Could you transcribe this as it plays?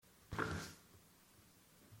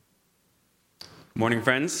Morning,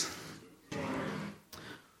 friends.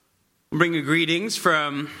 I'm bringing greetings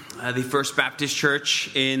from the First Baptist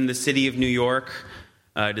Church in the city of New York.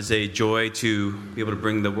 It is a joy to be able to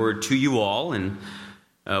bring the word to you all, and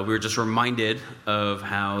we were just reminded of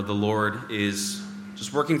how the Lord is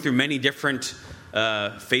just working through many different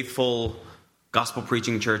faithful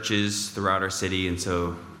gospel-preaching churches throughout our city, and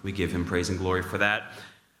so we give him praise and glory for that.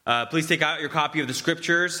 Please take out your copy of the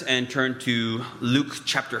Scriptures and turn to Luke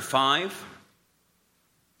chapter 5.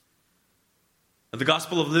 The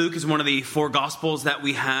Gospel of Luke is one of the four Gospels that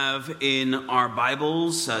we have in our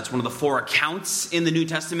Bibles. It's one of the four accounts in the New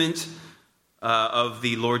Testament of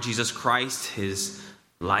the Lord Jesus Christ, his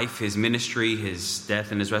life, his ministry, his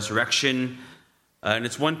death, and his resurrection. And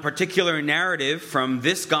it's one particular narrative from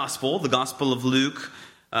this Gospel, the Gospel of Luke,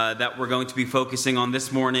 that we're going to be focusing on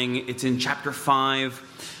this morning. It's in chapter 5,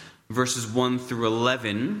 verses 1 through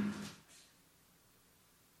 11.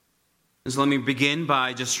 So let me begin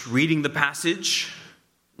by just reading the passage.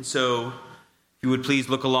 So if you would please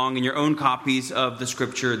look along in your own copies of the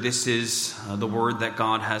Scripture. This is the word that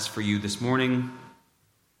God has for you this morning.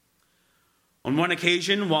 On one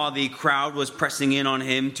occasion, while the crowd was pressing in on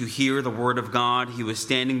him to hear the word of God, he was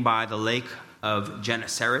standing by the lake of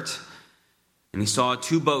Gennesaret, and he saw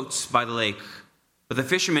two boats by the lake, but the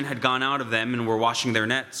fishermen had gone out of them and were washing their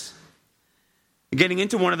nets. Getting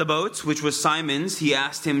into one of the boats, which was Simon's, he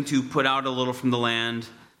asked him to put out a little from the land,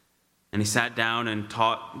 and he sat down and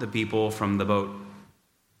taught the people from the boat.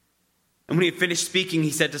 And when he had finished speaking,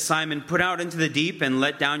 he said to Simon, "Put out into the deep and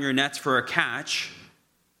let down your nets for a catch."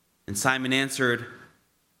 And Simon answered,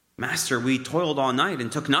 "Master, we toiled all night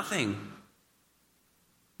and took nothing.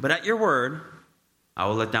 But at your word, I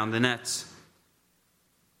will let down the nets."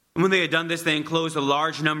 And when they had done this, they enclosed a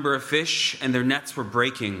large number of fish, and their nets were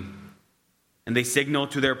breaking. And they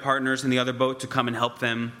signaled to their partners in the other boat to come and help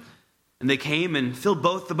them. And they came and filled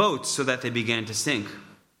both the boats so that they began to sink.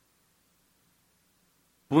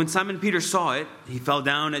 But when Simon Peter saw it, he fell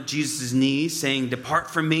down at Jesus' knees, saying,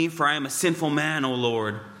 "Depart from me, for I am a sinful man, O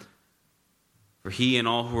Lord." For he and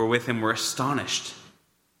all who were with him were astonished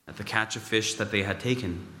at the catch of fish that they had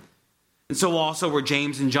taken. And so also were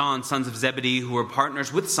James and John, sons of Zebedee, who were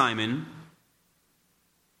partners with Simon.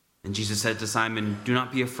 And Jesus said to Simon, "Do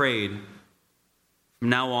not be afraid. From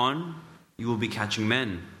now on, you will be catching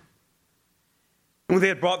men." And when they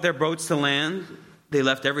had brought their boats to land, they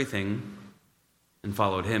left everything and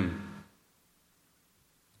followed him.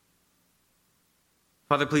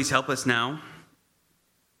 Father, please help us now.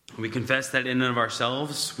 We confess that in and of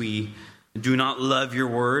ourselves, we do not love your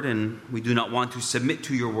word, and we do not want to submit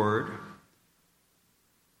to your word.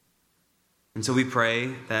 And so we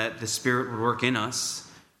pray that the Spirit would work in us,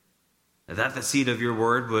 that the seed of your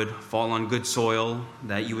word would fall on good soil,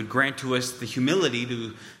 that you would grant to us the humility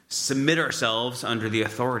to submit ourselves under the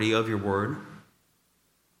authority of your word.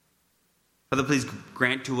 Father, please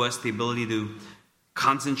grant to us the ability to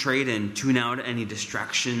concentrate and tune out any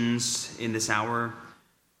distractions in this hour.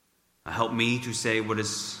 Help me to say what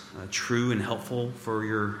is true and helpful for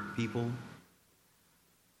your people.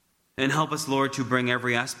 And help us, Lord, to bring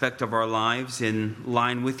every aspect of our lives in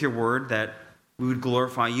line with your word, that we would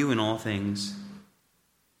glorify you in all things.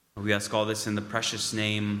 We ask all this in the precious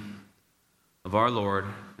name of our Lord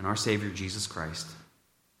and our Savior, Jesus Christ.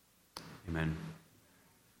 Amen.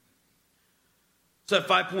 So I have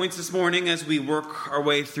 5 points this morning as we work our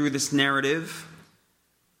way through this narrative.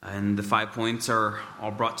 And the 5 points are all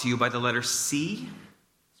brought to you by the letter C.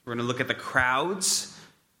 So we're going to look at the crowds,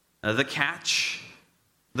 the catch,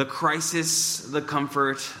 the crisis, the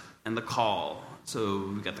comfort, and the call. So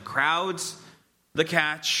we've got the crowds, the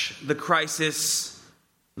catch, the crisis,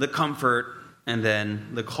 the comfort, and then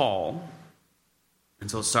the call.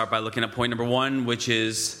 And so we'll start by looking at point number 1, which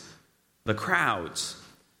is the crowds.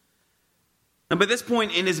 And by this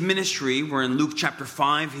point in his ministry, we're in Luke chapter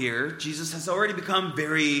 5 here, Jesus has already become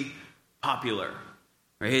very popular.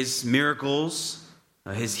 His miracles,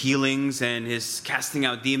 his healings, and his casting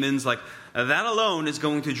out demons, that alone is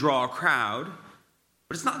going to draw a crowd.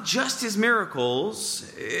 But it's not just his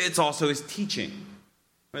miracles, it's also his teaching.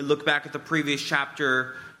 Look back at the previous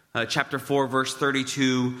chapter, chapter 4, verse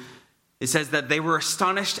 32. It says that they were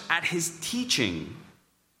astonished at his teaching,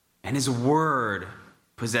 and his word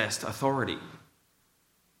possessed authority.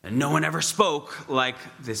 And no one ever spoke like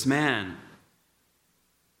this man.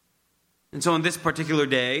 And so on this particular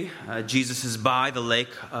day, Jesus is by the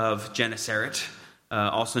lake of Gennesaret,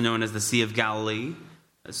 also known as the Sea of Galilee.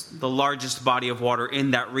 It's the largest body of water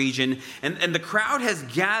in that region. And the crowd has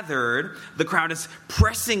gathered. The crowd is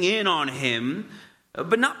pressing in on him.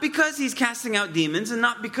 But not because he's casting out demons and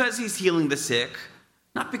not because he's healing the sick.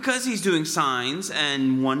 Not because he's doing signs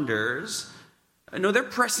and wonders. No, they're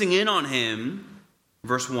pressing in on him,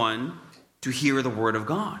 verse 1, to hear the word of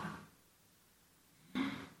God.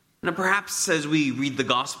 Now, perhaps as we read the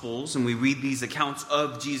Gospels and we read these accounts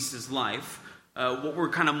of Jesus' life, what we're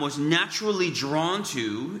kind of most naturally drawn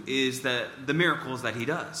to is the miracles that he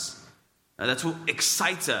does. That's what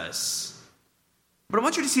excites us. But I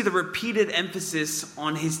want you to see the repeated emphasis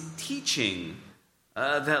on his teaching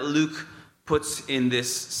that Luke puts in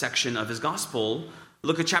this section of his Gospel.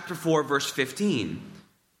 Look at chapter 4, verse 15.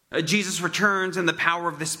 Jesus returns in the power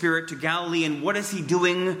of the Spirit to Galilee, and what is he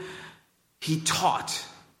doing? He taught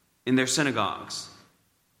in their synagogues.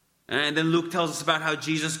 And then Luke tells us about how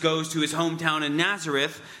Jesus goes to his hometown in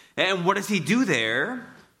Nazareth. And what does he do there?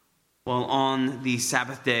 Well, on the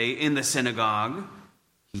Sabbath day in the synagogue,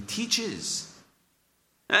 he teaches.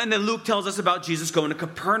 And then Luke tells us about Jesus going to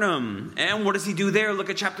Capernaum. And what does he do there? Look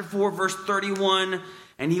at chapter 4, verse 31.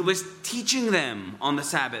 And he was teaching them on the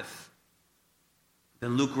Sabbath.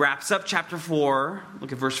 Then Luke wraps up chapter 4.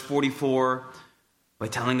 Look at verse 44 by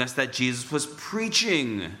telling us that Jesus was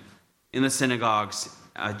preaching in the synagogues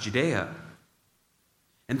of Judea.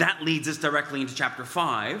 And that leads us directly into chapter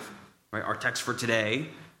 5, right, our text for today.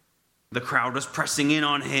 The crowd was pressing in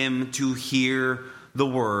on him to hear the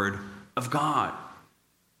word of God.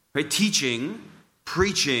 Right, teaching,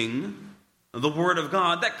 preaching the word of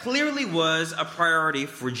God, that clearly was a priority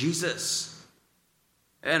for Jesus.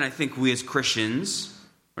 And I think we as Christians,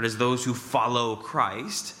 but as those who follow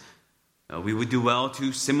Christ, we would do well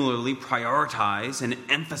to similarly prioritize and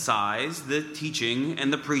emphasize the teaching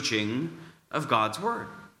and the preaching of God's word.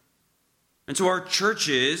 And so our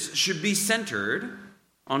churches should be centered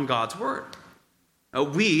on God's word.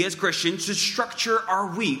 We as Christians should structure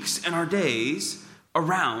our weeks and our days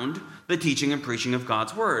around the teaching and preaching of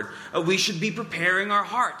God's word. We should be preparing our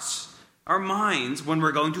hearts, our minds, when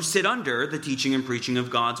we're going to sit under the teaching and preaching of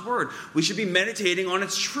God's word. We should be meditating on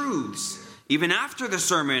its truths, even after the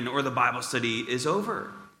sermon or the Bible study is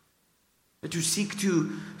over. To seek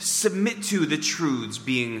to submit to the truths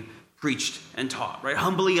being preached and taught, right?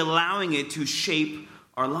 Humbly allowing it to shape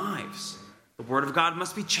our lives. The word of God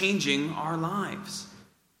must be changing our lives.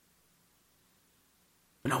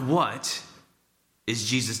 Now, what is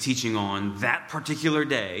Jesus teaching on that particular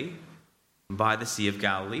day by the Sea of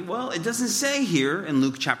Galilee? Well, it doesn't say here in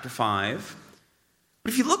Luke chapter 5.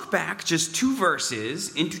 But if you look back just 2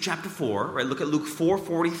 verses into chapter 4, right, look at Luke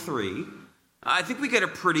 4:43, I think we get a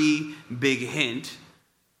pretty big hint.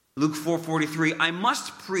 Luke 4:43, I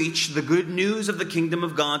must preach the good news of the kingdom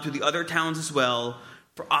of God to the other towns as well,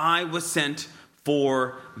 for I was sent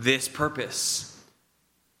for this purpose.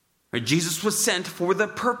 Right, Jesus was sent for the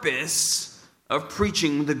purpose of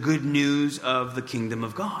preaching the good news of the kingdom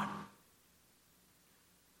of God.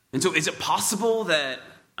 And so is it possible that,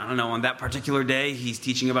 I don't know, on that particular day, he's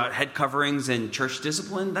teaching about head coverings and church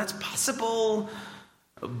discipline? That's possible.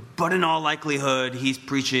 But in all likelihood, he's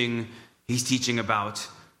teaching about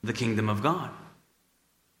the kingdom of God.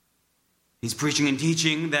 He's preaching and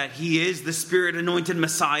teaching that he is the Spirit-anointed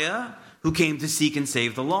Messiah who came to seek and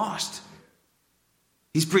save the lost.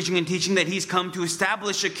 He's preaching and teaching that he's come to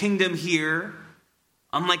establish a kingdom here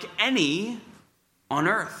unlike any on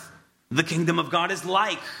earth. The kingdom of God is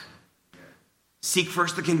like. Seek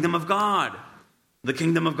first the kingdom of God. The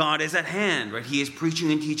kingdom of God is at hand, right? He is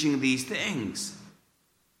preaching and teaching these things.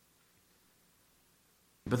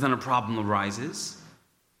 But then a problem arises.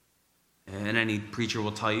 And any preacher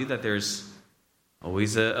will tell you that there's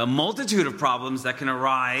always a multitude of problems that can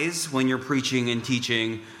arise when you're preaching and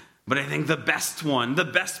teaching. But I think the best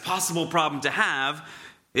possible problem to have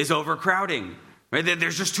is overcrowding. Right?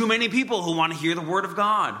 There's just too many people who want to hear the word of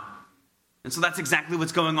God. And so that's exactly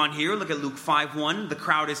what's going on here. Look at Luke 5:1. The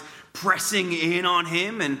crowd is pressing in on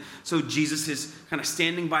him. And so Jesus is kind of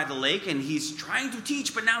standing by the lake and he's trying to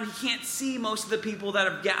teach, but now he can't see most of the people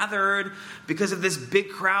that have gathered because of this big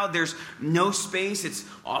crowd. There's no space. It's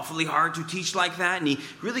awfully hard to teach like that. And he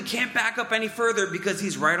really can't back up any further because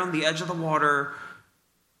he's right on the edge of the water.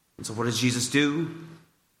 And so what does Jesus do?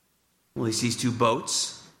 Well, he sees 2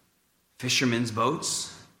 boats, fishermen's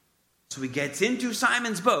boats. So he gets into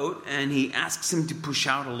Simon's boat and he asks him to push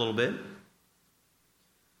out a little bit.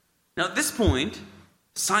 Now at this point,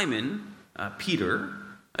 Simon, Peter,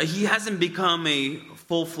 he hasn't become a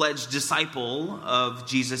full-fledged disciple of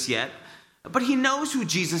Jesus yet, but he knows who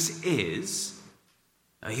Jesus is.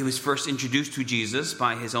 He was first introduced to Jesus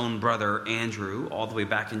by his own brother Andrew, all the way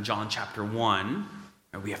back in John chapter 1.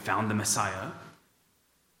 We have found the Messiah.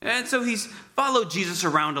 And so he's followed Jesus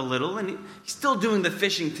around a little, and he's still doing the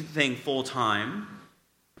fishing thing full time.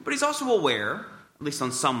 But he's also aware, at least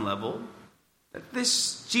on some level, that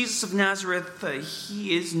this Jesus of Nazareth,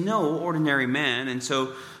 he is no ordinary man. And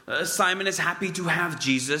so Simon is happy to have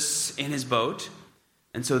Jesus in his boat.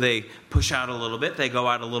 And so they push out a little bit. They go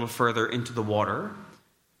out a little further into the water.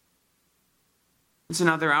 And so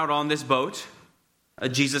now they're out on this boat.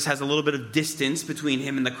 Jesus has a little bit of distance between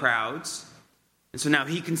him and the crowds. And so now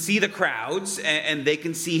he can see the crowds and they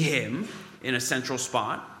can see him in a central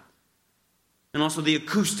spot. And also the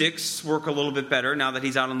acoustics work a little bit better now that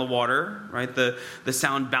he's out on the water, right? The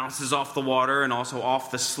sound bounces off the water and also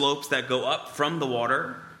off the slopes that go up from the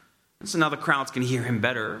water. And so now the crowds can hear him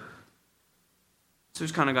better. So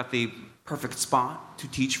he's kind of got the perfect spot to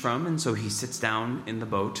teach from. And so he sits down in the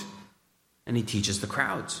boat and he teaches the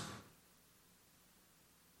crowds.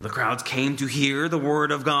 The crowds came to hear the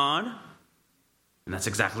word of God. And that's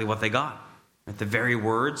exactly what they got. At the very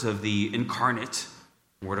words of the incarnate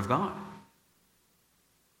word of God.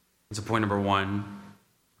 And so point number one,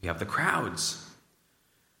 we have the crowds.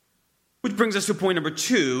 Which brings us to point number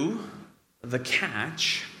two, the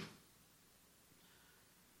catch.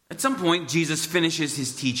 At some point, Jesus finishes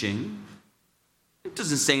his teaching. It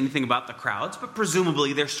doesn't say anything about the crowds, but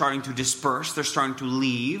presumably they're starting to disperse. They're starting to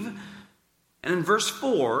leave. And in verse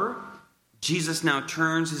 4, Jesus now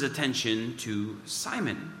turns his attention to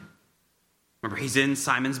Simon. Remember, he's in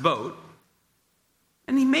Simon's boat.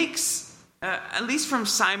 And he makes, at least from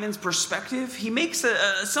Simon's perspective, he makes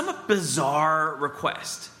a somewhat bizarre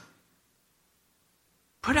request.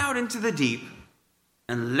 Put out into the deep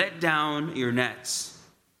and let down your nets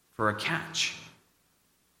for a catch.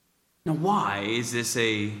 Now, why is this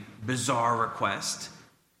a bizarre request?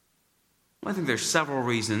 Well, I think there's several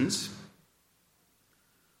reasons.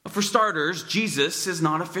 For starters, Jesus is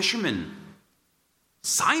not a fisherman.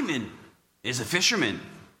 Simon is a fisherman.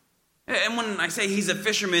 And when I say he's a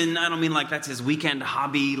fisherman, I don't mean like that's his weekend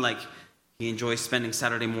hobby, like he enjoys spending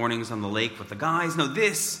Saturday mornings on the lake with the guys. No,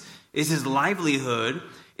 this is his livelihood.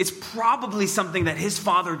 It's probably something that his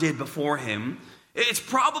father did before him. It's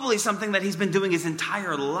probably something that he's been doing his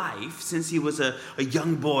entire life since he was a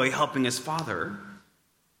young boy helping his father.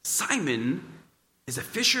 Simon is a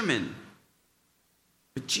fisherman.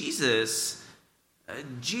 But Jesus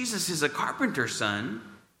is a carpenter's son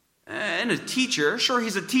and a teacher. Sure,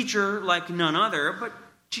 he's a teacher like none other, but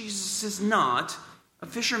Jesus is not a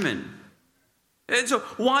fisherman. And so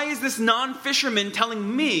why is this non-fisherman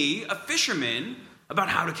telling me, a fisherman, about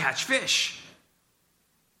how to catch fish?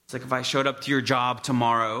 It's like if I showed up to your job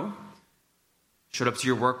tomorrow, showed up to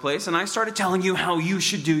your workplace, and I started telling you how you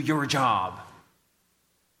should do your job.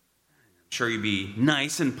 I'm sure you'd be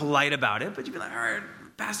nice and polite about it, but you'd be like, all right,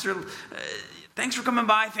 Pastor, thanks for coming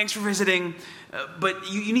by, thanks for visiting,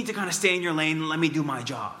 but you need to kind of stay in your lane and let me do my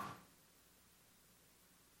job.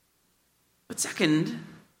 But second,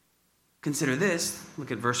 consider this.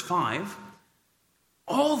 Look at verse 5.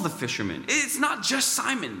 All the fishermen, it's not just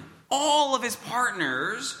Simon, all of his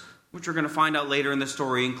partners, which we're going to find out later in the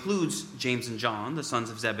story, includes James and John, the sons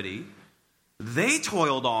of Zebedee. They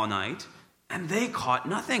toiled all night, and they caught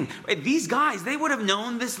nothing. These guys, they would have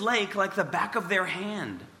known this lake like the back of their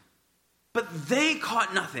hand. But they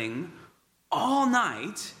caught nothing all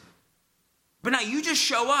night. But now you just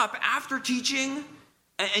show up after teaching,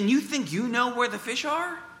 and you think you know where the fish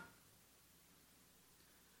are?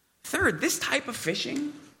 Third, this type of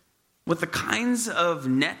fishing, with the kinds of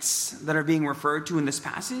nets that are being referred to in this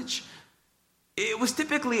passage, it was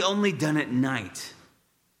typically only done at night.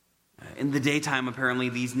 In the daytime, apparently,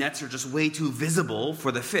 these nets are just way too visible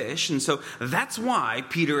for the fish, and so that's why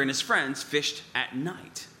Peter and his friends fished at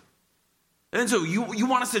night. And so you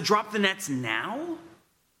want us to drop the nets now?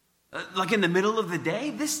 Like in the middle of the day?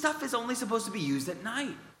 This stuff is only supposed to be used at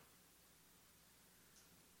night.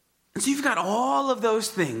 And so you've got all of those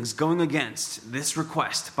things going against this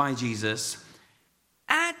request by Jesus.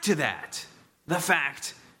 Add to that the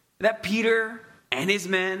fact that Peter and his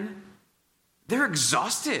men, they're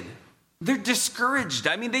exhausted. They're discouraged.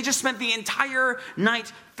 I mean, they just spent the entire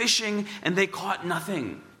night fishing and they caught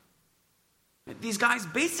nothing. These guys,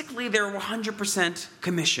 basically, they're 100%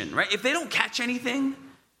 commission, right? If they don't catch anything,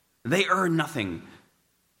 they earn nothing.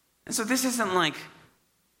 And so this isn't like,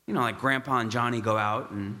 like Grandpa and Johnny go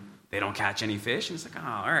out and they don't catch any fish. And it's like, oh,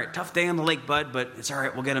 all right, tough day on the lake, bud, but it's all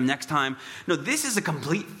right, we'll get them next time. No, this is a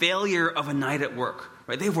complete failure of a night at work,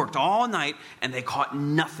 right? They've worked all night and they caught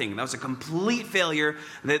nothing. That was a complete failure.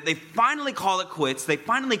 They finally call it quits. They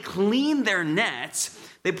finally clean their nets.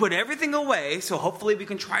 They put everything away, so hopefully we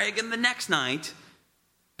can try again the next night.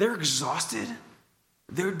 They're exhausted.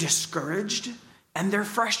 They're discouraged. And they're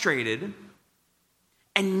frustrated.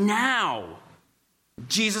 And now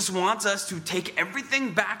Jesus wants us to take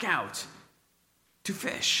everything back out to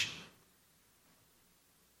fish.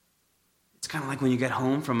 kind of like when you get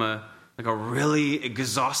home from a really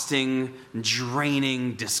exhausting,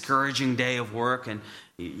 draining, discouraging day of work, and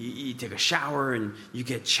you take a shower and you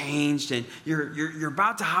get changed, and you're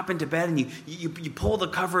about to hop into bed, and you pull the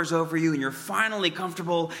covers over you, and you're finally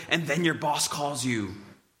comfortable, and then your boss calls you.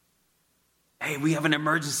 Hey, we have an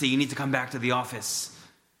emergency. You need to come back to the office.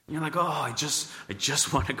 And you're like, oh, I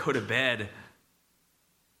just want to go to bed.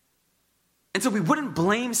 And so we wouldn't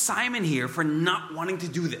blame Simon here for not wanting to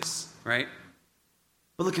do this, right?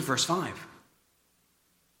 But look at verse 5.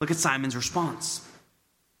 Look at Simon's response.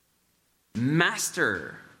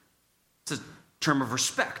 Master. It's a term of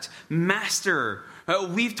respect. Master,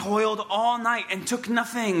 we've toiled all night and took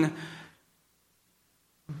nothing.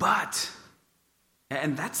 But,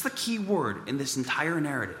 and that's the key word in this entire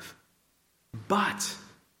narrative. But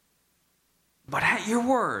at your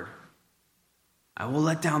word, I will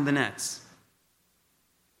let down the nets.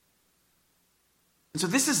 And so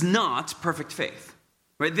this is not perfect faith.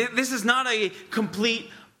 Right? This is not a complete,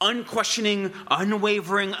 unquestioning,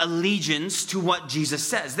 unwavering allegiance to what Jesus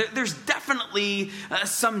says. There's definitely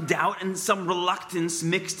some doubt and some reluctance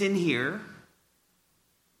mixed in here.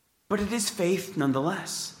 But it is faith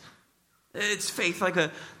nonetheless. It's faith like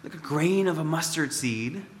a grain of a mustard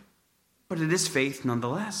seed, but it is faith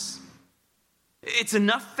nonetheless. It's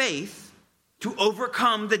enough faith to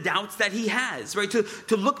overcome the doubts that he has, right?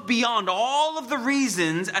 To look beyond all of the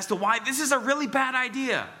reasons as to why this is a really bad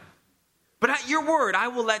idea. But at your word, I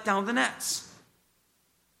will let down the nets.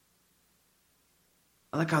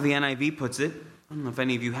 I like how the NIV puts it. I don't know if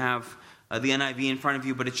any of you have the NIV in front of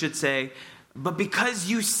you, but it should say, but because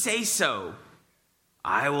you say so,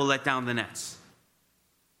 I will let down the nets.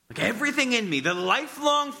 Like everything in me, the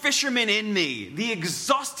lifelong fisherman in me, the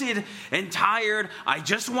exhausted and tired, I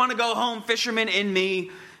just want to go home fisherman in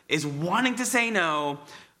me is wanting to say no,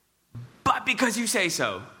 but because you say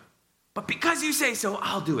so. But because you say so,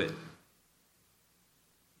 I'll do it.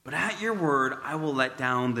 But at your word, I will let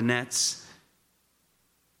down the nets.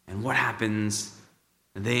 And what happens?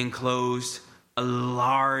 They enclosed a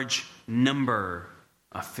large number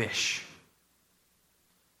of fish.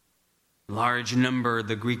 Large number,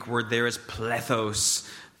 the Greek word there is plethos.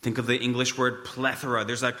 Think of the English word plethora.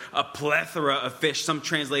 There's like a plethora of fish. Some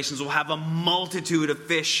translations will have a multitude of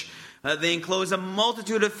fish. They enclose a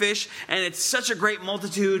multitude of fish, and it's such a great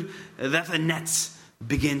multitude that the nets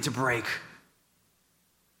begin to break.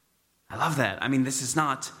 I love that. I mean, this is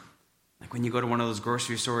not like when you go to one of those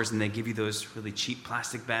grocery stores and they give you those really cheap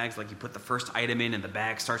plastic bags, like you put the first item in and the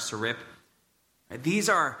bag starts to rip. These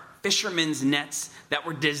are fishermen's nets that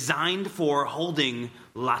were designed for holding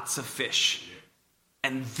lots of fish.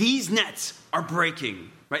 And these nets are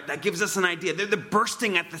breaking, right? That gives us an idea. They're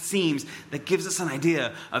bursting at the seams. That gives us an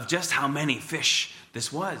idea of just how many fish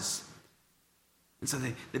this was. And so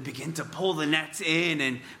they begin to pull the nets in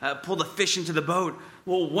and pull the fish into the boat.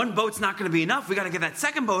 Well, one boat's not going to be enough. We got to get that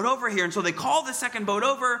second boat over here. And so they call the second boat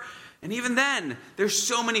over. And even then, there's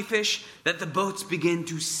so many fish that the boats begin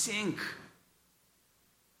to sink.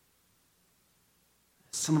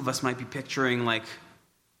 Some of us might be picturing like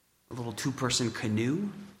a little two-person canoe.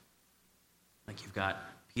 Like you've got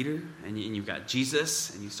Peter and you've got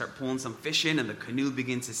Jesus, and you start pulling some fish in and the canoe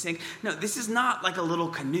begins to sink. No, this is not like a little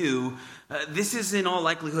canoe. This is in all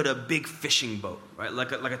likelihood a big fishing boat, right?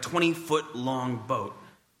 Like a 20-foot long boat.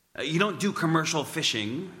 You don't do commercial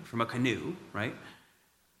fishing from a canoe, right?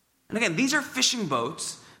 And again, these are fishing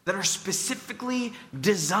boats that are specifically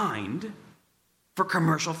designed for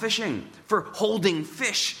commercial fishing, for holding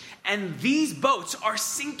fish. And these boats are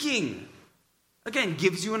sinking. Again,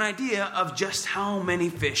 gives you an idea of just how many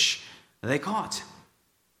fish they caught.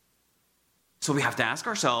 So we have to ask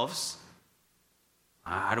ourselves,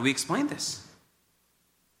 how do we explain this?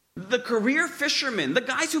 The career fishermen, the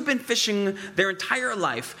guys who've been fishing their entire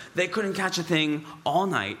life, they couldn't catch a thing all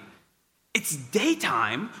night. It's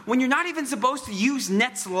daytime when you're not even supposed to use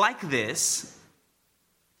nets like this.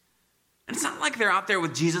 And it's not like they're out there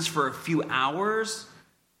with Jesus for a few hours.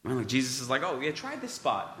 Like Jesus is like, oh, yeah, try this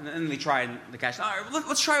spot. And then they try and they catch, all right,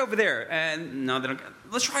 let's try over there. And no, they don't.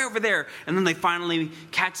 Let's try over there. And then they finally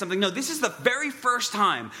catch something. No, this is the very first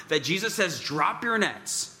time that Jesus says, drop your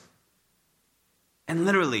nets. And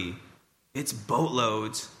literally, it's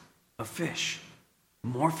boatloads of fish.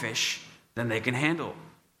 More fish than they can handle.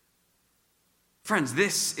 Friends,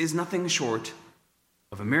 this is nothing short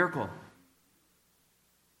of a miracle.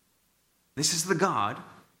 This is the God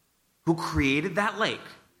who created that lake,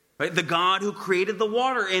 right? The God who created the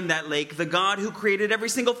water in that lake, the God who created every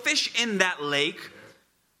single fish in that lake,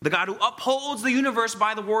 the God who upholds the universe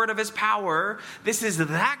by the word of his power. This is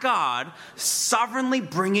that God sovereignly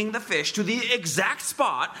bringing the fish to the exact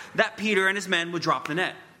spot that Peter and his men would drop the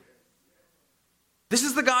net. This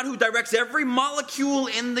is the God who directs every molecule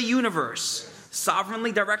in the universe,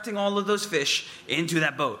 sovereignly directing all of those fish into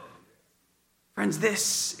that boat. Friends,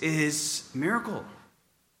 this is a miracle.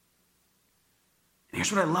 And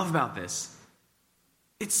here's what I love about this.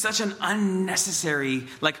 It's such an unnecessary,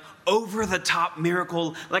 over-the-top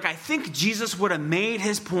miracle. I think Jesus would have made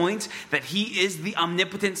his point that he is the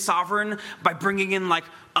omnipotent sovereign by bringing in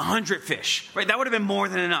 100 fish, right? That would have been more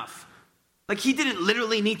than enough. He didn't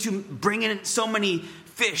literally need to bring in so many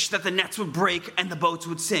fish that the nets would break and the boats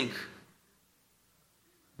would sink.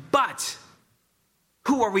 But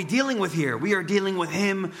who are we dealing with here? We are dealing with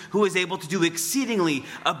him who is able to do exceedingly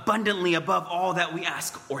abundantly above all that we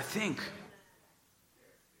ask or think.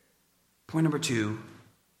 Point number 2,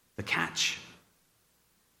 the catch.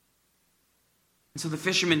 And so the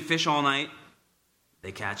fishermen fish all night.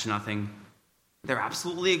 They catch nothing. They're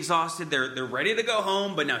absolutely exhausted. They're ready to go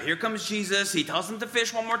home. But now here comes Jesus. He tells them to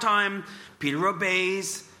fish one more time. Peter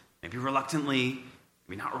obeys, maybe reluctantly,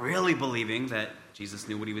 maybe not really believing that Jesus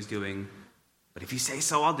knew what he was doing. But if you say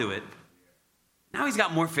so, I'll do it. Now he's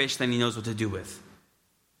got more fish than he knows what to do with.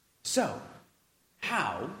 So,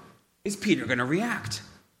 how is Peter going to react?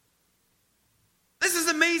 This is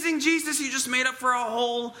amazing, Jesus. You just made up for a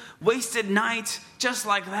whole wasted night just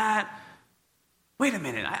like that. Wait a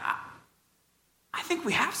minute. I think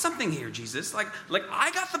we have something here, Jesus. I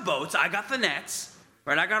got the boats. I got the nets.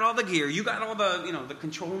 Right? I got all the gear. You got all the, the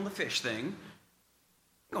controlling the fish thing.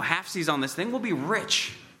 Go half-seas on this thing. We'll be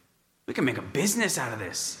rich. We can make a business out of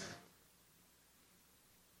this.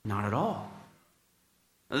 Not at all.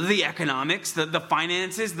 The economics, the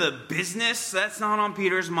finances, the business, that's not on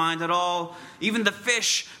Peter's mind at all. Even the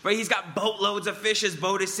fish, right? He's got boatloads of fish. His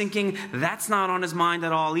boat is sinking. That's not on his mind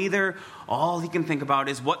at all either. All he can think about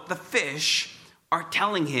is what the fish are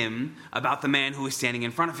telling him about the man who is standing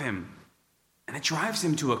in front of him. And it drives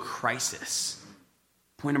him to a crisis.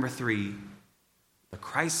 Point number 3, the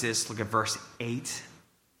crisis. Look at verse 8.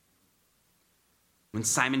 When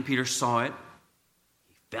Simon Peter saw it,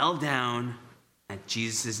 he fell down at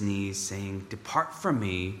Jesus' knees, saying, "Depart from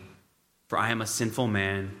me, for I am a sinful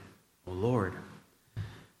man, O Lord."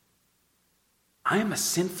 I am a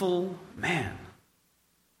sinful man.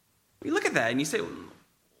 You look at that and you say,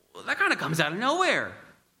 well, that kind of comes out of nowhere.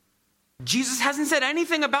 Jesus hasn't said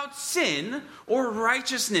anything about sin or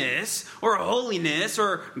righteousness or holiness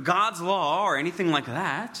or God's law or anything like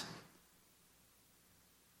that.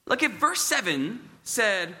 Look at verse 7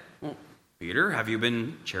 said, well, Peter, have you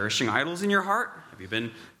been cherishing idols in your heart? Have you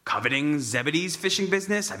been coveting Zebedee's fishing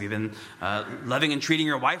business? Have you been loving and treating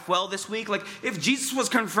your wife well this week? If Jesus was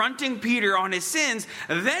confronting Peter on his sins,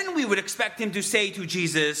 then we would expect him to say to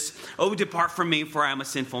Jesus, "Oh, depart from me, for I am a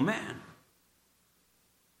sinful man."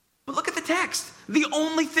 But look at the text. The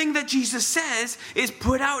only thing that Jesus says is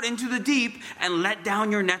put out into the deep and let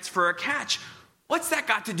down your nets for a catch. What's that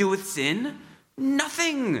got to do with sin?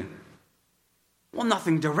 Nothing. Well,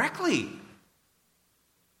 nothing directly.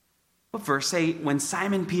 But verse 8, when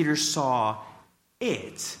Simon Peter saw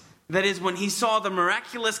it, that is, when he saw the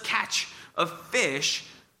miraculous catch of fish,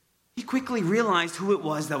 he quickly realized who it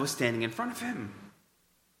was that was standing in front of him.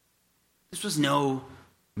 This was no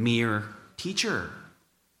mere teacher.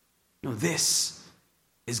 No, this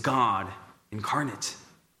is God incarnate.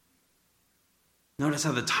 Notice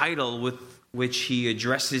how the title with which he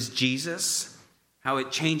addresses Jesus, how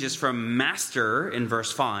it changes from master in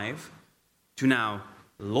verse 5 to now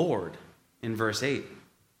Lord in verse 8.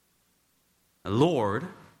 Lord,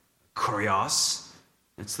 kurios,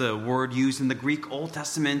 it's the word used in the Greek Old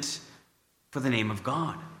Testament for the name of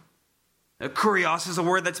God. Kurios is a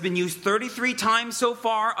word that's been used 33 times so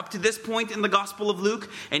far up to this point in the Gospel of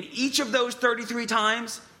Luke, and each of those 33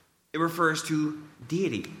 times it refers to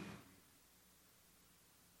deity.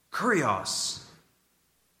 Kurios,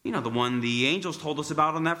 the one the angels told us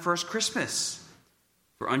about on that first Christmas.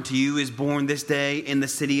 For unto you is born this day in the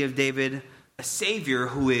city of David a Savior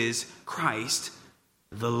who is Christ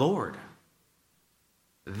the Lord.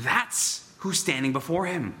 That's who's standing before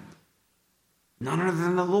him. None other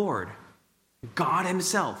than the Lord, God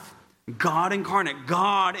himself, God incarnate,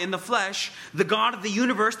 God in the flesh, the God of the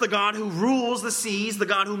universe, the God who rules the seas, the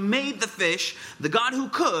God who made the fish, the God who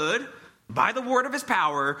could, by the word of his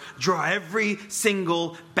power, draw every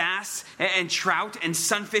single bass and trout and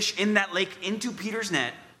sunfish in that lake into Peter's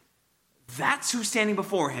net. That's who's standing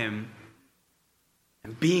before him.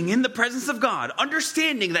 And being in the presence of God,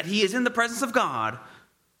 understanding that he is in the presence of God,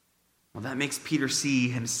 well, that makes Peter see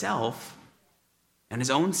himself and his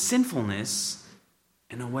own sinfulness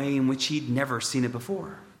in a way in which he'd never seen it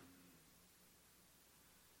before.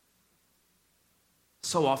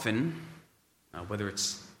 So often, whether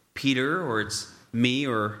it's Peter or it's me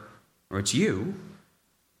or it's you,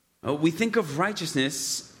 we think of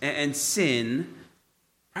righteousness and sin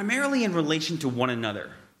primarily in relation to one another,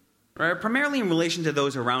 right? Primarily in relation to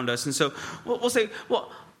those around us. And so we'll say,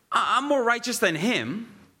 well, I'm more righteous than him.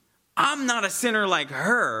 I'm not a sinner like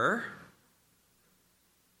her.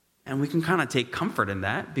 And we can kind of take comfort in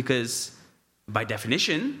that because by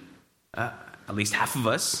definition, at least half of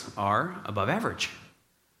us are above average.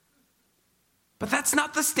 But that's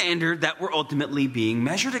not the standard that we're ultimately being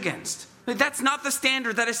measured against. That's not the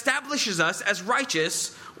standard that establishes us as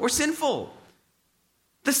righteous or sinful.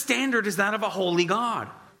 The standard is that of a holy God.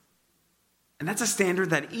 And that's a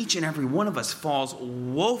standard that each and every one of us falls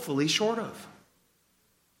woefully short of.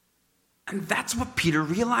 And that's what Peter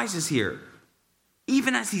realizes here.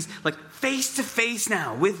 Even as he's face to face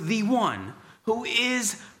now with the one who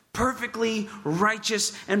is perfectly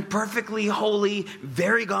righteous and perfectly holy,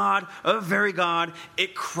 very God of very God,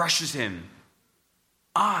 it crushes him.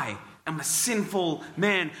 I am a sinful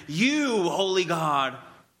man. You, holy God,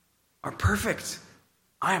 are perfect.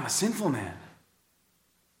 I am a sinful man.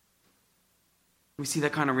 We see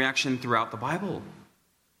that kind of reaction throughout the Bible.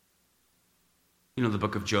 You know, the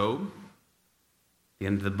book of Job. At the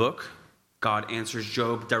end of the book, God answers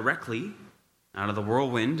Job directly out of the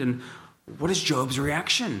whirlwind. And what is Job's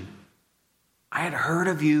reaction? I had heard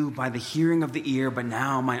of you by the hearing of the ear, but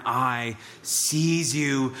now my eye sees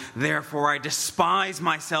you. Therefore I despise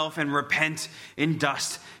myself and repent in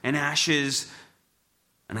dust and ashes.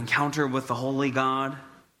 An encounter with the holy God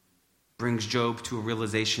brings Job to a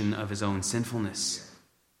realization of his own sinfulness,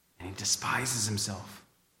 and he despises himself.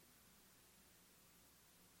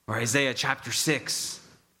 Or Isaiah chapter 6.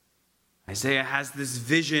 Isaiah has this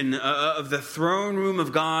vision of the throne room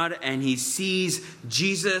of God, and he sees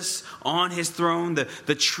Jesus on his throne.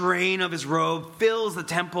 The train of his robe fills the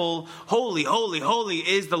temple. Holy, holy, holy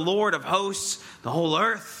is the Lord of hosts. The whole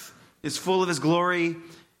earth is full of his glory.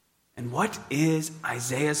 And what is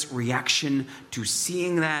Isaiah's reaction to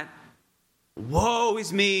seeing that? Woe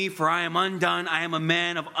is me, for I am undone. I am a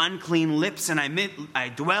man of unclean lips, and I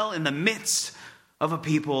dwell in the midst of a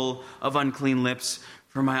people of unclean lips.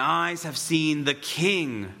 For my eyes have seen the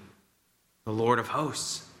King, the Lord of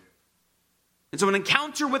hosts. And so an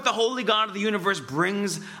encounter with the holy God of the universe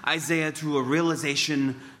brings Isaiah to a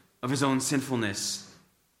realization of his own sinfulness.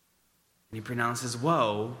 And he pronounces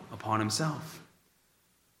woe upon himself.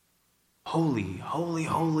 Holy, holy,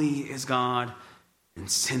 holy is God,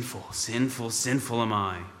 and sinful, sinful, sinful am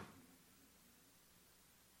I.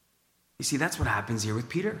 You see, that's what happens here with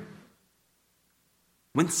Peter.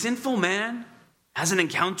 When sinful man has an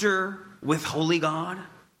encounter with holy God,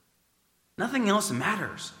 nothing else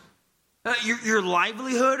matters. Your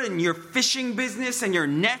livelihood and your fishing business and your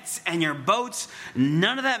nets and your boats,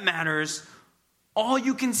 none of that matters. All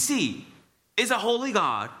you can see is a holy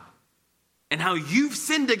God and how you've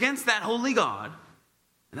sinned against that holy God.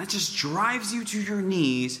 And that just drives you to your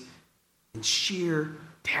knees in sheer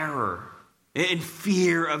terror, in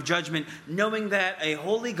fear of judgment, knowing that a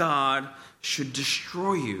holy God should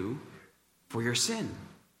destroy you for your sin.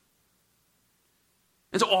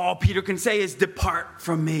 And so all Peter can say is, depart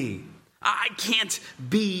from me. I can't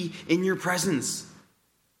be in your presence.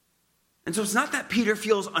 And so it's not that Peter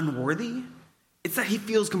feels unworthy. It's that he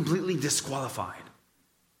feels completely disqualified.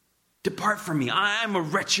 Depart from me. I am a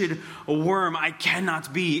wretched worm. I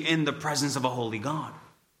cannot be in the presence of a holy God.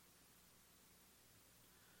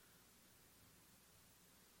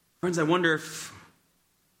 Friends, I wonder if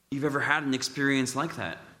you've ever had an experience like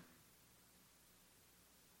that.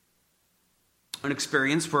 An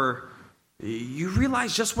experience where you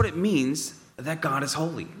realize just what it means that God is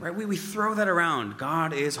holy, right? We throw that around.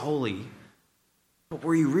 God is holy. But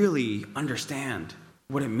where you really understand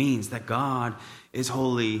what it means that God is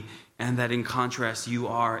holy and that in contrast you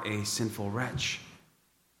are a sinful wretch.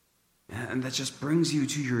 And that just brings you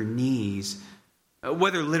to your knees,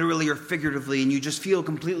 whether literally or figuratively, and you just feel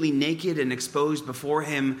completely naked and exposed before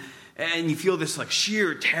him, and you feel this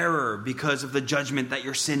sheer terror because of the judgment that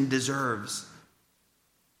your sin deserves.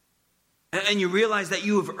 And you realize that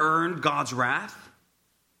you have earned God's wrath.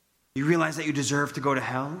 You realize that you deserve to go to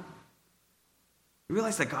hell. You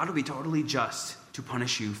realize that God will be totally just to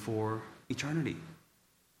punish you for eternity.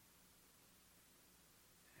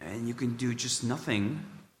 And you can do just nothing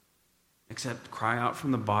except cry out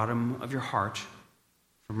from the bottom of your heart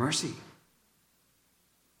for mercy.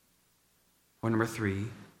 Point number 3,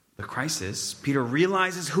 the crisis. Peter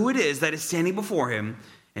realizes who it is that is standing before him,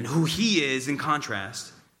 and who he is in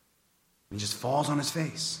contrast. He just falls on his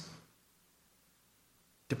face.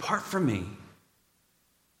 Depart from me,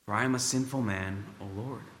 for I am a sinful man, O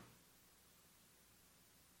Lord.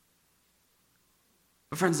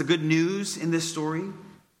 But friends, the good news in this story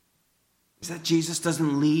is that Jesus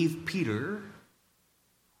doesn't leave Peter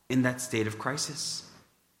in that state of crisis.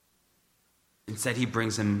 Instead, he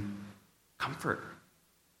brings him comfort.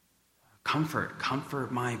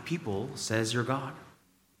 Comfort my people, says your God.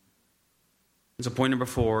 And so point number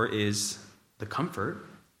 4 is the comfort.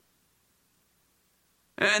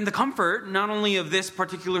 And the comfort, not only of this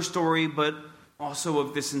particular story, but also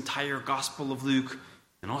of this entire Gospel of Luke,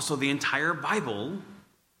 and also the entire Bible,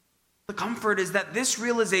 the comfort is that this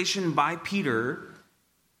realization by Peter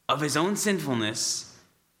of his own sinfulness,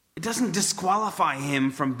 it doesn't disqualify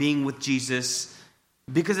him from being with Jesus,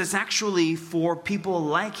 because it's actually for people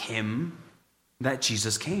like him that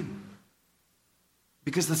Jesus came.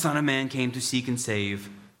 Because the Son of Man came to seek and save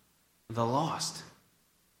the lost.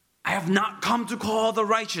 I have not come to call the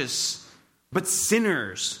righteous, but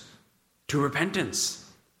sinners to repentance.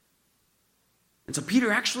 And so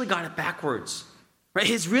Peter actually got it backwards. Right?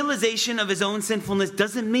 His realization of his own sinfulness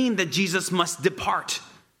doesn't mean that Jesus must depart.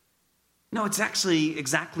 No, it's actually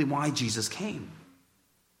exactly why Jesus came.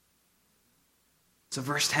 So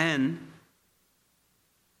verse 10,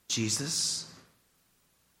 Jesus,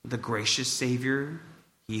 the gracious Savior,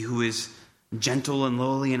 he who is gentle and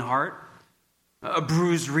lowly in heart, a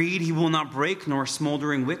bruised reed he will not break, nor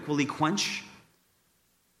smoldering wick will he quench.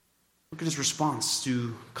 Look at his response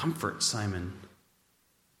to comfort Simon.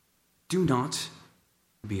 Do not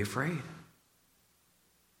be afraid.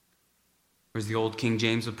 Or as the old King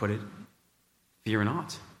James would put it, fear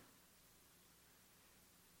not.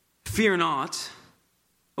 Fear not.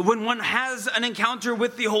 When one has an encounter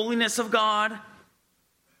with the holiness of God,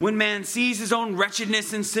 when man sees his own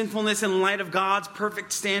wretchedness and sinfulness in light of God's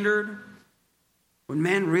perfect standard, when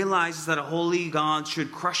man realizes that a holy God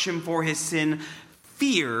should crush him for his sin,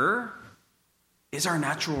 fear is our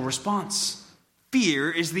natural response.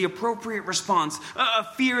 Fear is the appropriate response. A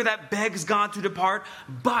fear that begs God to depart,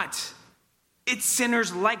 but it's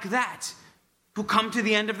sinners like that who come to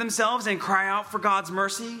the end of themselves and cry out for God's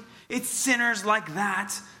mercy. It's sinners like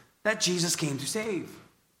that that Jesus came to save.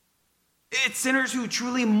 It's sinners who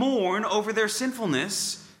truly mourn over their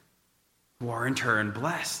sinfulness who are in turn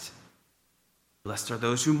blessed. Blessed are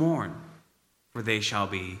those who mourn, for they shall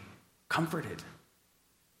be comforted.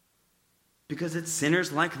 Because it's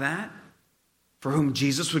sinners like that for whom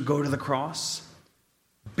Jesus would go to the cross,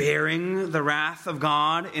 bearing the wrath of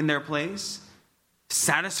God in their place,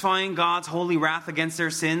 satisfying God's holy wrath against their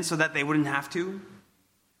sins so that they wouldn't have to.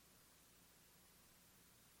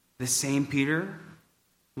 This same Peter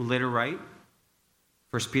will later write,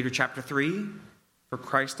 1 Peter chapter 3, for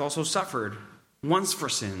Christ also suffered once for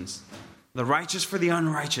sins, the righteous for the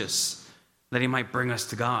unrighteous, that he might bring us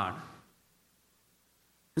to God.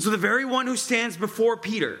 And so the very one who stands before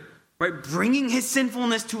Peter, right, bringing his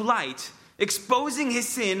sinfulness to light, exposing his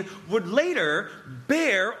sin, would later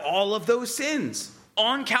bear all of those sins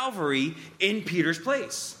on Calvary in Peter's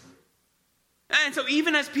place. And so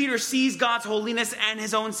even as Peter sees God's holiness and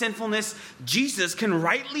his own sinfulness, Jesus can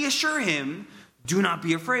rightly assure him, do not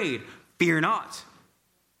be afraid, fear not.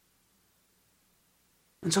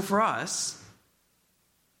 And so for us,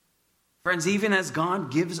 friends, even as God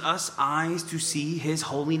gives us eyes to see his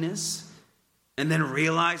holiness and then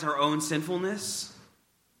realize our own sinfulness,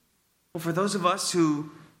 well, for those of us who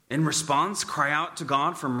in response cry out to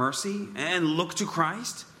God for mercy and look to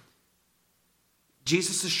Christ,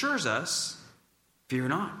 Jesus assures us, fear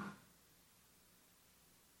not.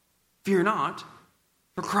 Fear not,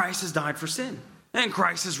 for Christ has died for sin, and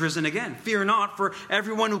Christ has risen again. Fear not, for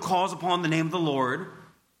everyone who calls upon the name of the Lord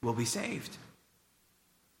will be saved.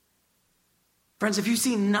 Friends, if you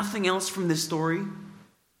see nothing else from this story,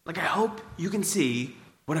 I hope you can see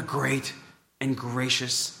what a great and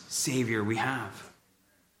gracious Savior we have.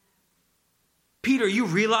 Peter, you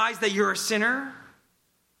realize that you're a sinner?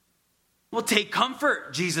 Well, take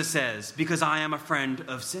comfort, Jesus says, because I am a friend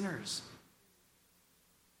of sinners.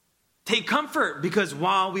 Take comfort, because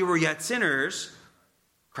while we were yet sinners,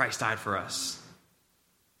 Christ died for us.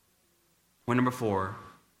 Point number 4,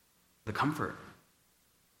 the comfort.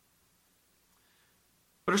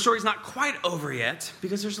 But our story's not quite over yet,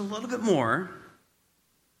 because there's a little bit more.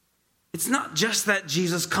 It's not just that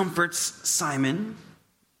Jesus comforts Simon,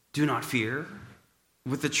 do not fear,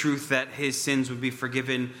 with the truth that his sins would be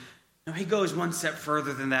forgiven. No, he goes one step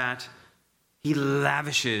further than that. He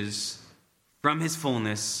lavishes from his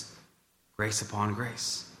fullness grace upon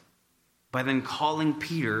grace. by then calling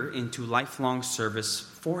Peter into lifelong service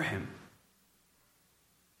for him.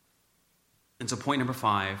 And so point number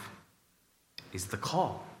 5 is the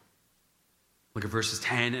call. Look at verses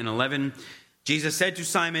 10 and 11. Jesus said to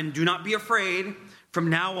Simon, "Do not be afraid. From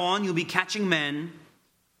now on you'll be catching men."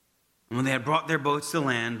 And when they had brought their boats to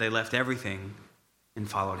land, they left everything and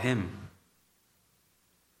followed him.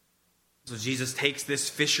 So Jesus takes this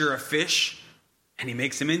fisher of fish and he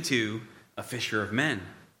makes him into a fisher of men.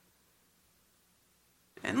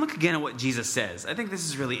 And look again at what Jesus says. I think this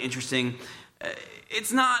is really interesting.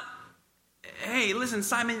 It's not, "Hey, listen,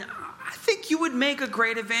 Simon, I think you would make a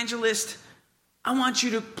great evangelist. I want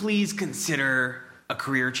you to please consider a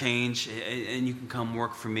career change, and you can come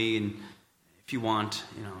work for me, and if you want,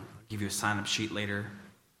 I'll give you a sign-up sheet later."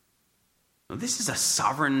 No, this is a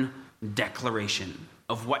sovereign declaration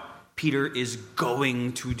of what Peter is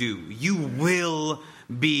going to do. You will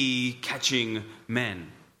be catching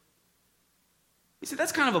men. You see,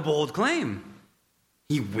 that's kind of a bold claim.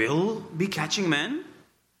 He will be catching men.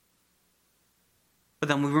 But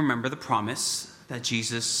then we remember the promise that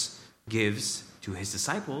Jesus gives to his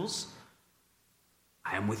disciples.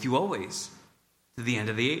 "I am with you always, to the end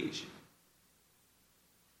of the age."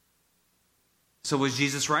 So was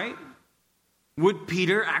Jesus right? Would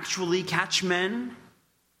Peter actually catch men?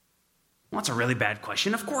 Well, that's a really bad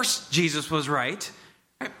question. Of course Jesus was right.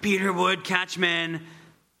 Peter would catch men.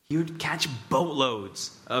 He would catch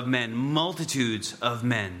boatloads of men, multitudes of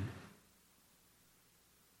men.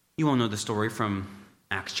 You all know the story from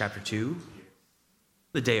Acts chapter 2,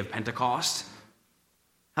 the day of Pentecost.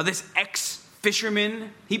 How this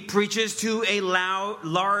ex-fisherman, he preaches to a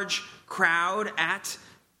large crowd at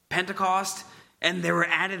Pentecost, and there were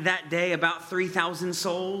added that day about 3,000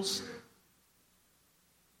 souls.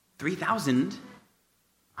 3,000?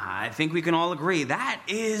 I think we can all agree that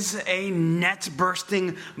is a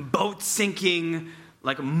net-bursting, boat-sinking,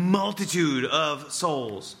 multitude of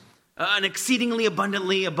souls. An exceedingly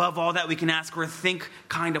abundantly above all that we can ask or think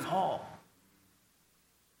kind of haul.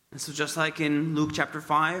 And so just like in Luke chapter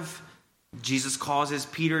 5, Jesus causes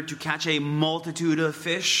Peter to catch a multitude of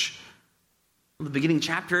fish. The beginning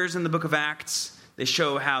chapters in the book of Acts, they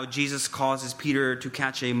show how Jesus causes Peter to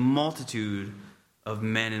catch a multitude of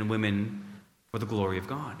men and women for the glory of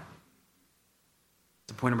God.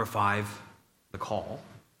 So point number 5, the call.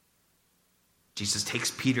 Jesus takes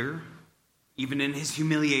Peter, even in his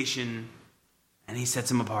humiliation, and he sets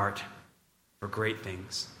him apart for great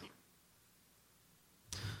things.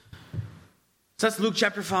 So that's Luke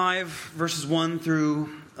chapter 5, verses 1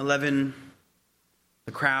 through 11.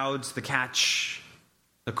 The crowds, the catch,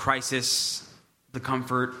 the crisis, the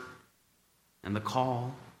comfort, and the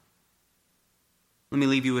call. Let me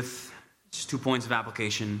leave you with just 2 points of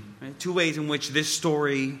application. Right? 2 ways in which this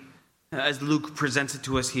story, as Luke presents it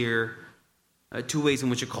to us here, 2 ways in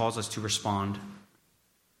which it calls us to respond.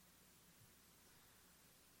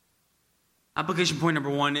 Application point number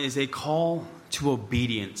 1 is a call to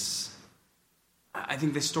obedience. I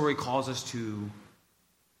think this story calls us to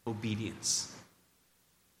obedience.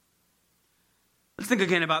 Let's think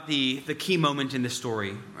again about the key moment in this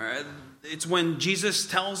story. It's when Jesus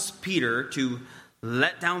tells Peter to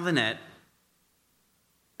let down the net.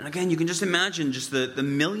 And again, you can just imagine just the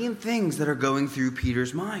million things that are going through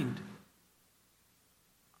Peter's mind.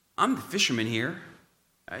 I'm the fisherman here.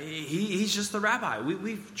 He's just the rabbi.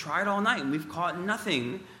 We've tried all night and we've caught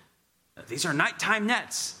nothing. These are nighttime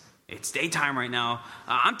nets. It's daytime right now.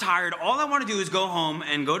 I'm tired. All I want to do is go home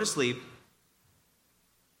and go to sleep.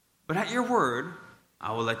 But at your word,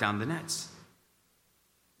 I will let down the nets.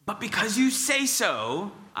 But because you say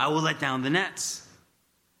so, I will let down the nets.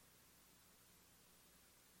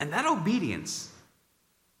 And that obedience,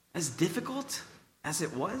 as difficult as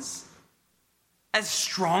it was, as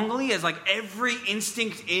strongly as every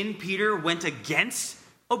instinct in Peter went against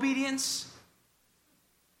obedience,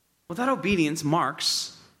 well, that obedience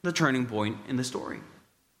marks the turning point in the story.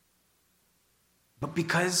 But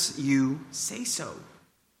because you say so.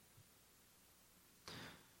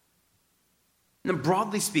 Now,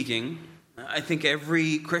 broadly speaking, I think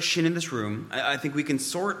every Christian in this room, I think we can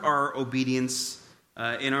sort our obedience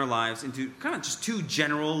in our lives into kind of just 2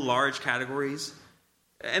 general large categories.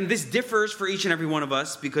 And this differs for each and every one of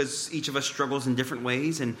us because each of us struggles in different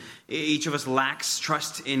ways and each of us lacks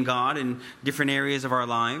trust in God in different areas of our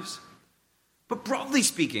lives. But broadly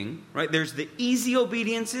speaking, right, there's the easy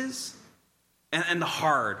obediences and the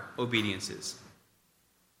hard obediences.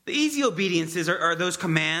 The easy obediences are those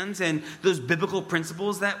commands and those biblical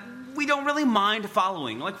principles that we don't really mind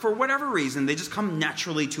following. For whatever reason, they just come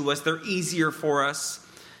naturally to us. They're easier for us.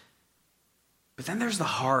 But then there's the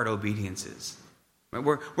hard obediences. right?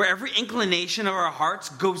 Where every inclination of our hearts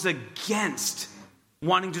goes against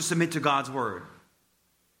wanting to submit to God's word.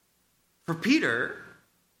 For Peter,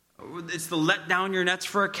 it's the let down your nets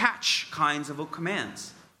for a catch kinds of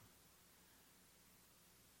commands.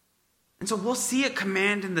 And so we'll see a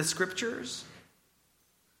command in the scriptures,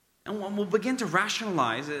 and we'll begin to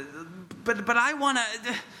rationalize it. But I want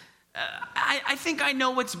to, I think I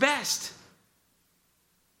know what's best.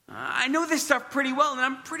 I know this stuff pretty well, and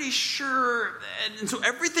I'm pretty sure. And so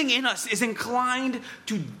everything in us is inclined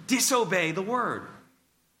to disobey the word.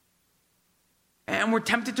 And we're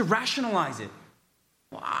tempted to rationalize it.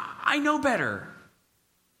 Well, I know better.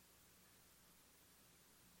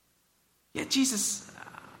 Yeah, Jesus,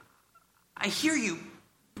 I hear you,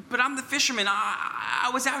 but I'm the fisherman.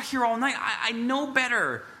 I was out here all night. I know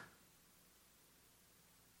better.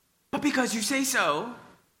 But because you say so,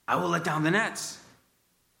 I will let down the nets.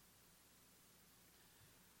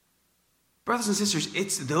 Brothers and sisters,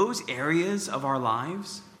 it's those areas of our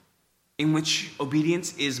lives in which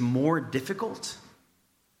obedience is more difficult,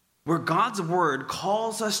 where God's word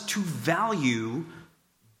calls us to value,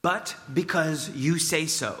 but because you say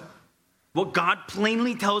so. What God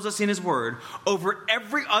plainly tells us in his word over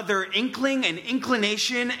every other inkling and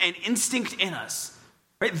inclination and instinct in us.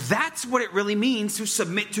 Right? That's what it really means to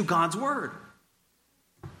submit to God's word.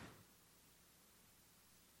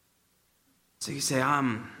 So you say,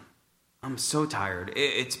 I'm so tired.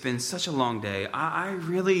 It's been such a long day. I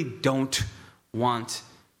really don't want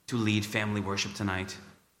to lead family worship tonight.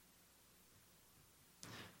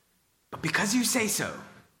 But because you say so,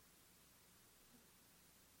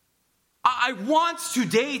 I want to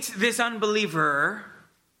date this unbeliever.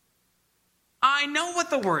 I know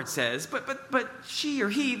what the word says, but she or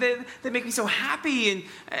he, they make me so happy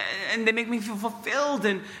and they make me feel fulfilled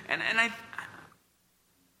and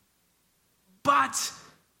but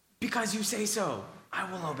because you say so,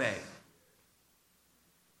 I will obey.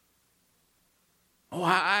 Oh,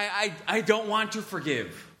 I don't want to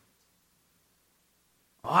forgive.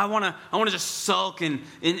 Oh, I want to just sulk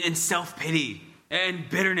in self-pity and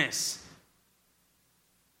bitterness.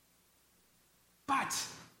 But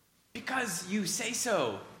because you say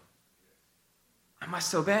so, I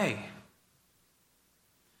must obey.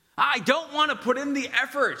 I don't want to put in the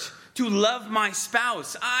effort to love my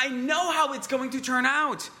spouse. I know how it's going to turn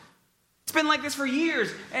out. It's been like this for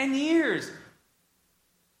years and years.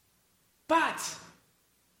 But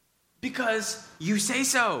because you say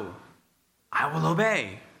so, I will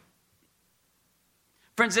obey.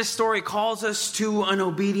 Friends, this story calls us to an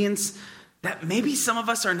obedience that maybe some of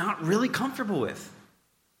us are not really comfortable with.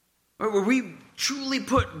 Where we truly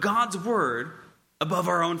put God's word above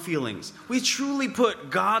our own feelings. We truly put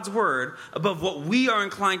God's word above what we are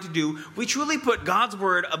inclined to do. We truly put God's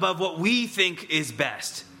word above what we think is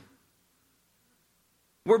best.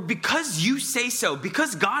 Where because you say so,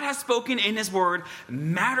 because God has spoken in his word,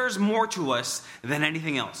 matters more to us than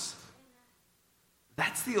anything else.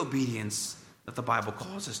 That's the obedience that the Bible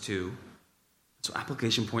calls us to. So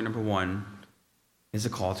application point number 1 is a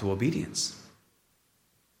call to obedience.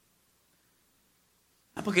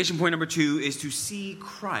 Application point number 2 is to see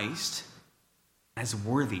Christ as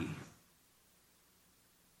worthy.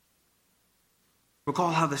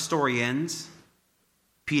 Recall how the story ends.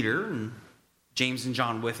 Peter and James and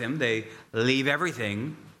John with him, they leave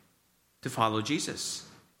everything to follow Jesus.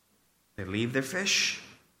 They leave their fish,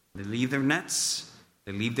 they leave their nets,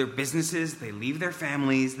 they leave their businesses, they leave their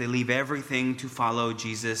families, they leave everything to follow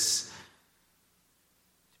Jesus,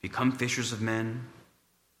 to become fishers of men,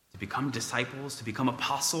 to become disciples, to become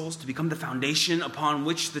apostles, to become the foundation upon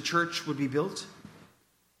which the church would be built.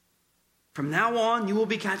 From now on, you will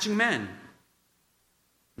be catching men.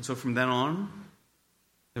 And so from then on,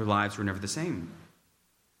 their lives were never the same.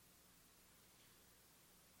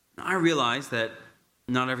 Now, I realize that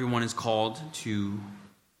not everyone is called to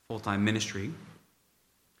full-time ministry.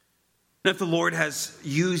 And if the Lord has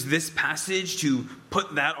used this passage to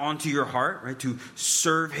put that onto your heart, right, to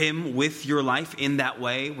serve him with your life in that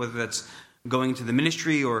way, whether that's going to the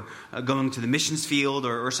ministry or going to the missions field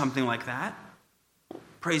or something like that,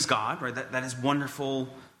 praise God, right? That is wonderful.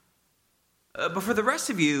 But for the rest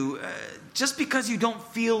of you, just because you don't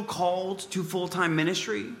feel called to full-time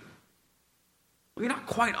ministry, well, you're not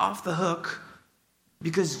quite off the hook,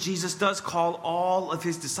 because Jesus does call all of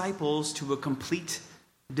his disciples to a complete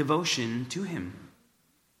devotion to him.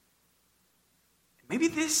 Maybe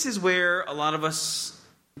this is where a lot of us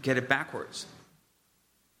get it backwards.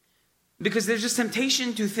 Because there's this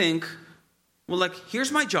temptation to think, well, like,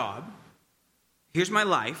 here's my job, here's my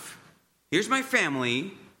life, here's my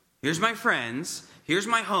family, here's my friends, here's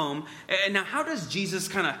my home, and now how does Jesus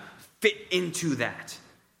kind of fit into that?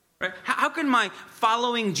 Right? How can my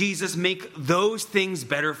following Jesus make those things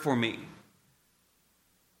better for me?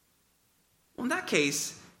 Well, in that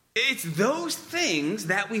case, it's those things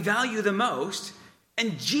that we value the most,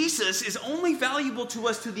 and Jesus is only valuable to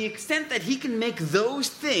us to the extent that he can make those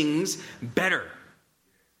things better.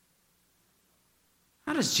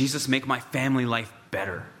 How does Jesus make my family life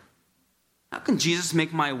better? How can Jesus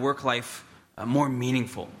make my work life more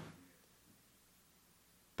meaningful?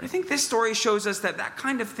 But I think this story shows us that that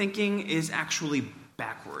kind of thinking is actually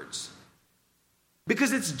backwards.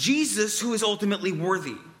 Because it's Jesus who is ultimately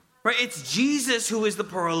worthy. Right? It's Jesus who is the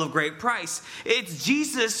pearl of great price. It's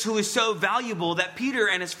Jesus who is so valuable that Peter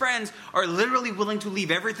and his friends are literally willing to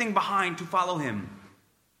leave everything behind to follow him.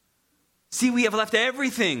 See, we have left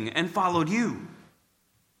everything and followed you.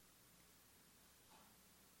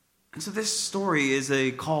 And so this story is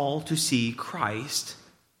a call to see Christ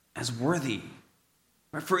as worthy.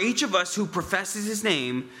 Right? For each of us who professes his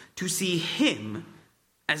name, to see him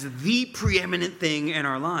as the preeminent thing in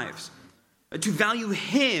our lives. To value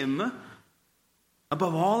him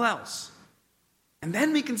above all else. And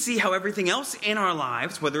then we can see how everything else in our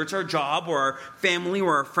lives, whether it's our job or our family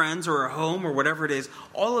or our friends or our home or whatever it is,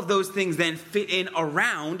 all of those things then fit in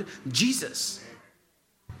around Jesus.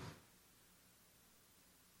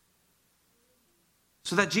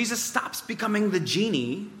 So that Jesus stops becoming the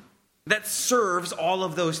genie that serves all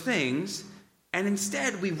of those things, and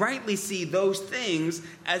instead we rightly see those things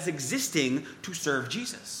as existing to serve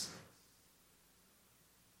Jesus.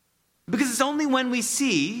 Because it's only when we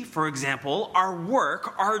see, for example, our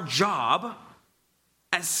work, our job,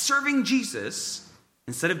 as serving Jesus,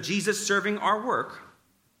 instead of Jesus serving our work,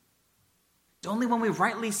 it's only when we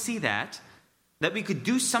rightly see that we could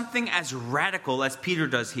do something as radical as Peter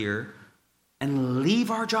does here and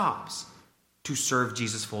leave our jobs to serve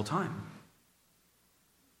Jesus full time.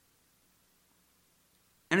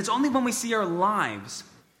 And it's only when we see our lives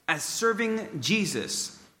as serving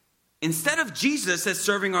Jesus instead of Jesus as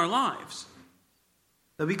serving our lives,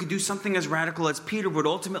 that we could do something as radical as Peter would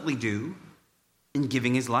ultimately do in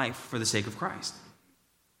giving his life for the sake of Christ.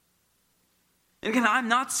 And again, I'm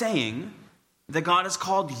not saying that God has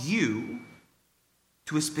called you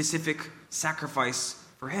to a specific sacrifice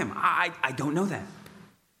for him. I don't know that.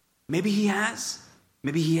 Maybe he has.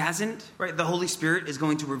 Maybe he hasn't. Right? The Holy Spirit is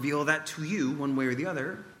going to reveal that to you one way or the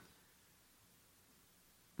other.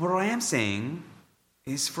 But what I am saying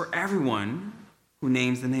is for everyone who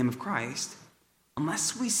names the name of Christ,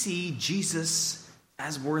 unless we see Jesus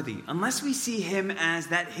as worthy, unless we see him as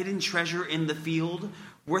that hidden treasure in the field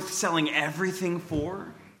worth selling everything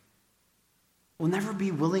for, we'll never be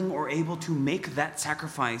willing or able to make that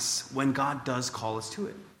sacrifice when God does call us to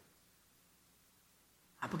it.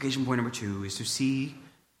 Application point number 2 is to see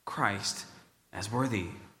Christ as worthy.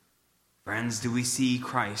 Friends, do we see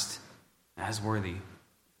Christ as worthy?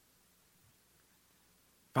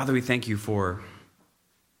 Father, we thank you for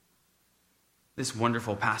this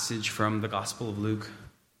wonderful passage from the Gospel of Luke.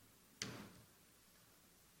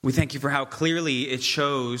 We thank you for how clearly it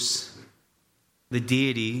shows the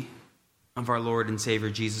deity of our Lord and Savior,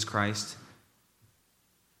 Jesus Christ.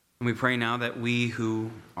 And we pray now that we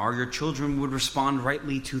who are your children would respond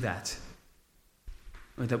rightly to that.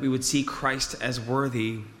 That we would see Christ as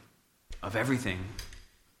worthy of everything.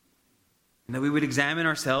 And that we would examine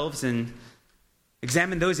ourselves and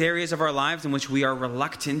examine those areas of our lives in which we are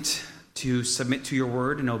reluctant to submit to your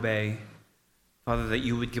word and obey. Father, that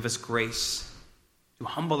you would give us grace to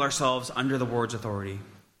humble ourselves under the word's authority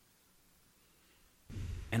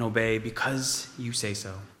and obey because you say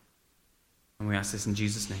so. And we ask this in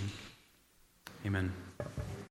Jesus' name. Amen.